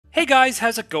Hey guys,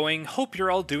 how's it going? Hope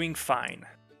you're all doing fine.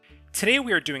 Today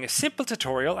we are doing a simple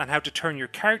tutorial on how to turn your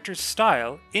character's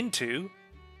style into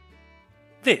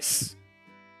this.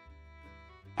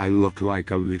 I look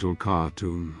like a little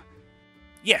cartoon.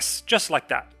 Yes, just like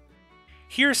that.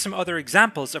 Here are some other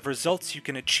examples of results you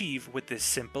can achieve with this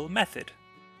simple method.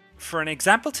 For an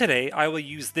example today, I will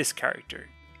use this character,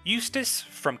 Eustace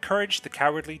from Courage the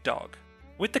Cowardly Dog.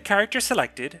 With the character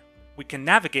selected, we can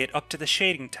navigate up to the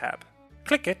Shading tab.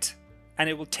 Click it, and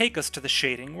it will take us to the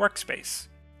Shading workspace.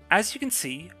 As you can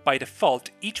see, by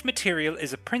default, each material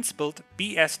is a principled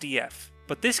BSDF,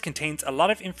 but this contains a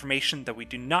lot of information that we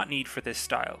do not need for this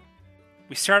style.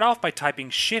 We start off by typing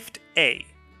Shift-A,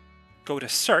 go to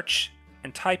Search,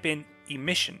 and type in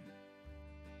Emission.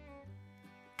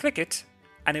 Click it,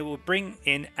 and it will bring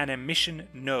in an emission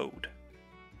node.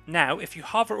 Now, if you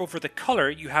hover over the color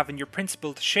you have in your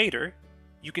principled shader,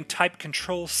 you can type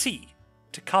Ctrl-C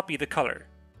to copy the color.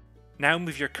 Now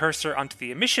move your cursor onto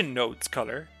the emission node's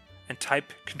color and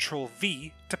type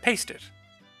Ctrl-V to paste it.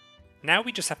 Now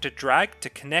we just have to drag to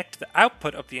connect the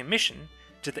output of the emission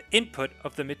to the input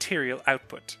of the material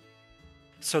output.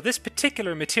 So this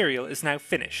particular material is now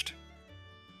finished.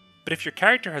 But if your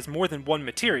character has more than one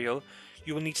material,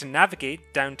 you will need to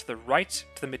navigate down to the right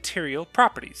to the material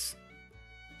properties.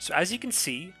 So as you can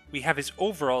see, we have his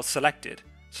overall selected,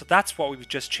 so that's what we've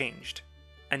just changed.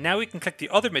 And now we can click the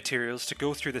other materials to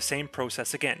go through the same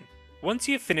process again. Once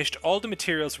you have finished all the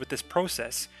materials with this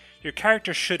process, your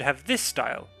character should have this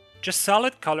style, just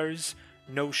solid colors,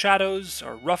 no shadows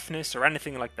or roughness or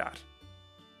anything like that.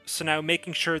 So now,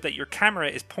 making sure that your camera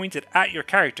is pointed at your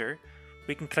character,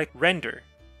 we can click Render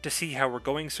to see how we're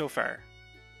going so far.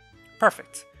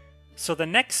 Perfect. So the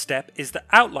next step is the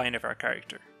outline of our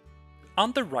character.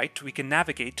 On the right, we can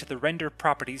navigate to the Render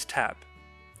Properties tab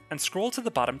and scroll to the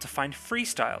bottom to find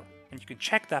Freestyle, and you can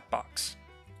check that box.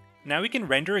 Now we can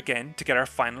render again to get our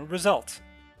final result.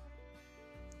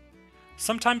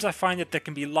 Sometimes I find that there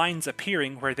can be lines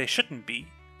appearing where they shouldn't be.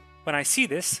 When I see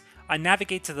this, I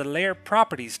navigate to the Layer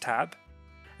Properties tab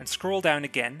and scroll down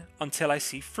again until I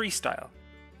see Freestyle.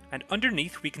 And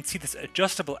underneath we can see this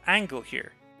adjustable angle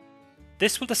here.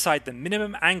 This will decide the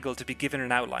minimum angle to be given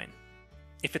an outline.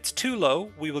 If it's too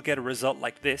low, we will get a result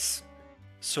like this,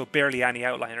 so barely any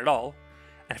outline at all,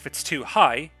 and if it's too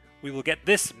high, we will get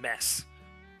this mess.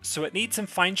 So it needs some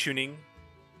fine tuning,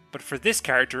 but for this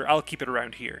character I'll keep it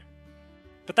around here.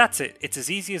 But that's it, it's as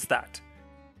easy as that.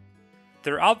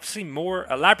 There are obviously more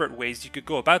elaborate ways you could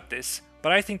go about this,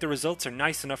 but I think the results are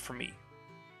nice enough for me.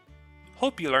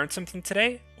 Hope you learned something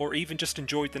today, or even just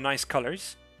enjoyed the nice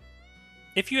colours.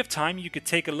 If you have time, you could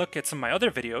take a look at some of my other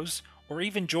videos, or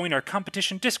even join our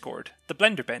competition Discord, the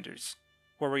Blender Benders,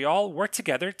 where we all work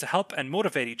together to help and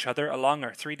motivate each other along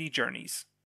our 3D journeys.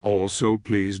 Also,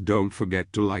 please don't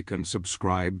forget to like and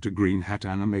subscribe to Green Hat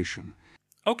Animation.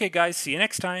 Okay guys, see you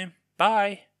next time.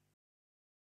 Bye!